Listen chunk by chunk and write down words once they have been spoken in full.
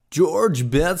George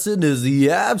Benson is the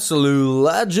absolute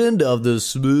legend of the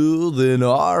smooth and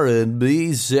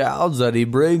R&B sounds that he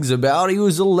brings about. He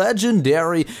was a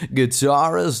legendary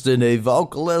guitarist and a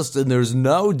vocalist, and there's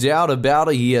no doubt about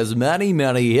it. He has many,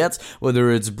 many hits, whether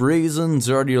it's Breezin',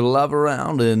 Turn Your Love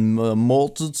Around, and a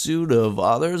multitude of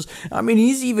others. I mean,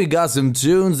 he's even got some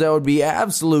tunes that would be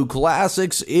absolute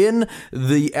classics in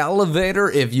the elevator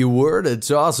if you were to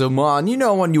toss them on. You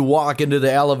know, when you walk into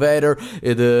the elevator,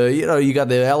 you got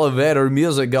the elevator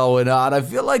music going on. I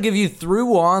feel like if you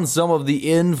threw on some of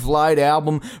the In-Flight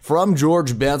album from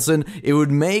George Benson, it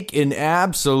would make an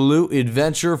absolute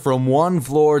adventure from one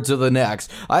floor to the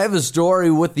next. I have a story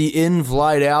with the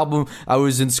In-Flight album. I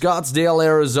was in Scottsdale,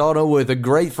 Arizona with a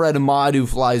great friend of mine who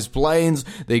flies planes.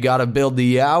 They got to build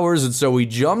the hours, and so we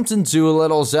jumped into a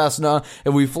little Cessna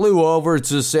and we flew over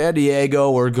to San Diego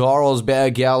or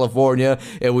Carlsbad, California,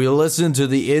 and we listened to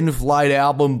the In-Flight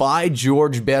album by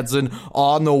George Benson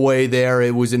on the way there.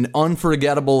 It was an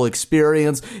unforgettable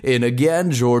experience, and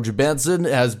again, George Benson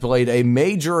has played a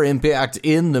major impact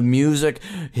in the music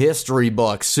history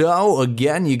book. So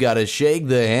again, you gotta shake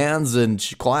the hands and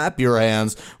clap your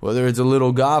hands, whether it's a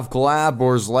little golf clap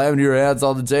or slamming your hands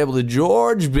on the table, to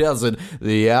George Benson,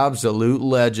 the absolute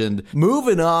legend.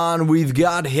 Moving on, we've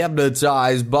got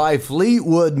Hypnotized by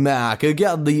Fleetwood Mac.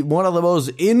 Again, one of the most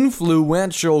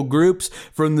influential groups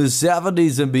from the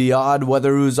 70s and beyond,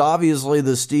 whether it was obviously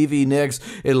the Stevie Nicks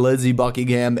and Lindsey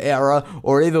Buckingham era,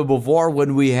 or even before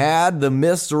when we had the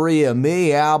Mystery of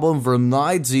Me album from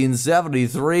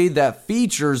 1973 that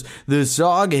features the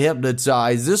song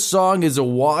Hypnotized. This song is a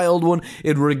wild one.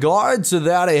 In regards to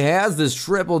that, it has this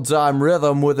triple time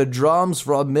rhythm with the drums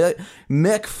from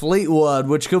Mick Fleetwood,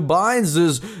 which combines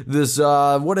this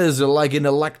what is it, like an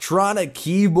electronic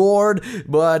keyboard,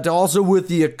 but also with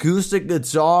the acoustic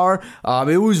guitar.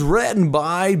 It was written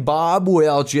by Bob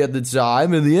Welch at the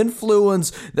time, and the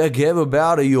influence that came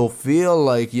about it, you'll feel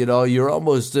like, you're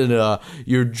almost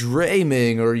you're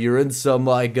dreaming, or you're in some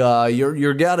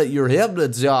you're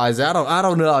hypnotized. I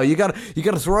don't know. You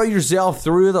gotta throw yourself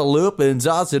through the loop and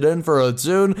toss it in for a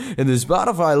tune. And the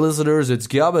Spotify listeners, it's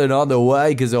coming on the way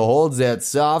because it holds that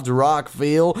soft rock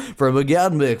feel from,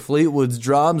 again, Mick Fleetwood's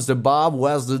drums to Bob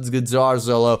Weston's guitar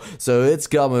solo. So it's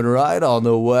coming right on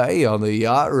the way on the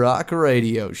Yacht Rock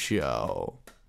Radio Show.